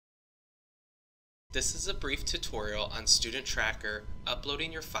This is a brief tutorial on StudentTracker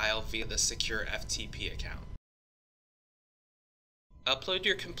uploading your file via the Secure FTP account. Upload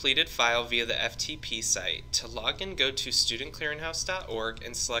your completed file via the FTP site. To log in, go to StudentClearinghouse.org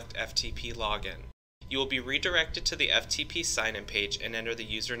and select FTP Login. You will be redirected to the FTP sign-in page and enter the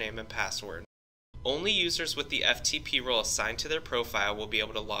username and password. Only users with the FTP role assigned to their profile will be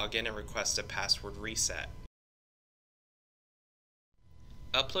able to log in and request a password reset.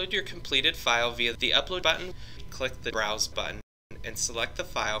 Upload your completed file via the Upload button. Click the Browse button and select the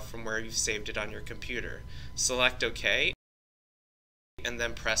file from where you've saved it on your computer. Select OK and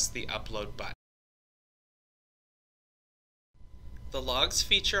then press the Upload button. The Logs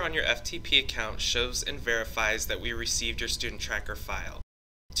feature on your FTP account shows and verifies that we received your StudentTracker file.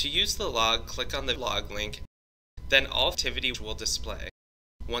 To use the log, click on the log link, then all activity will display.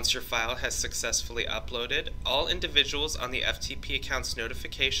 Once your file has successfully uploaded, all individuals on the FTP account's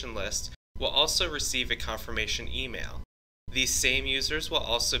notification list will also receive a confirmation email. These same users will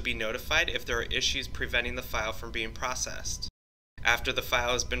also be notified if there are issues preventing the file from being processed. After the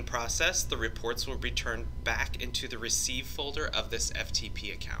file has been processed, the reports will be turned back into the Receive folder of this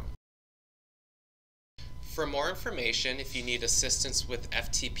FTP account. For more information, if you need assistance with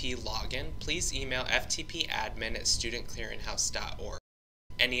FTP login, please email ftpadmin@studentclearinghouse.org.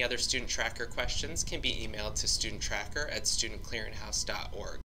 Any other StudentTracker questions can be emailed to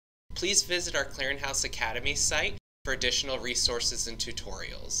StudentTracker@studentclearinghouse.org. Please visit our Clearinghouse Academy site for additional resources and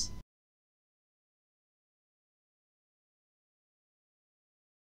tutorials.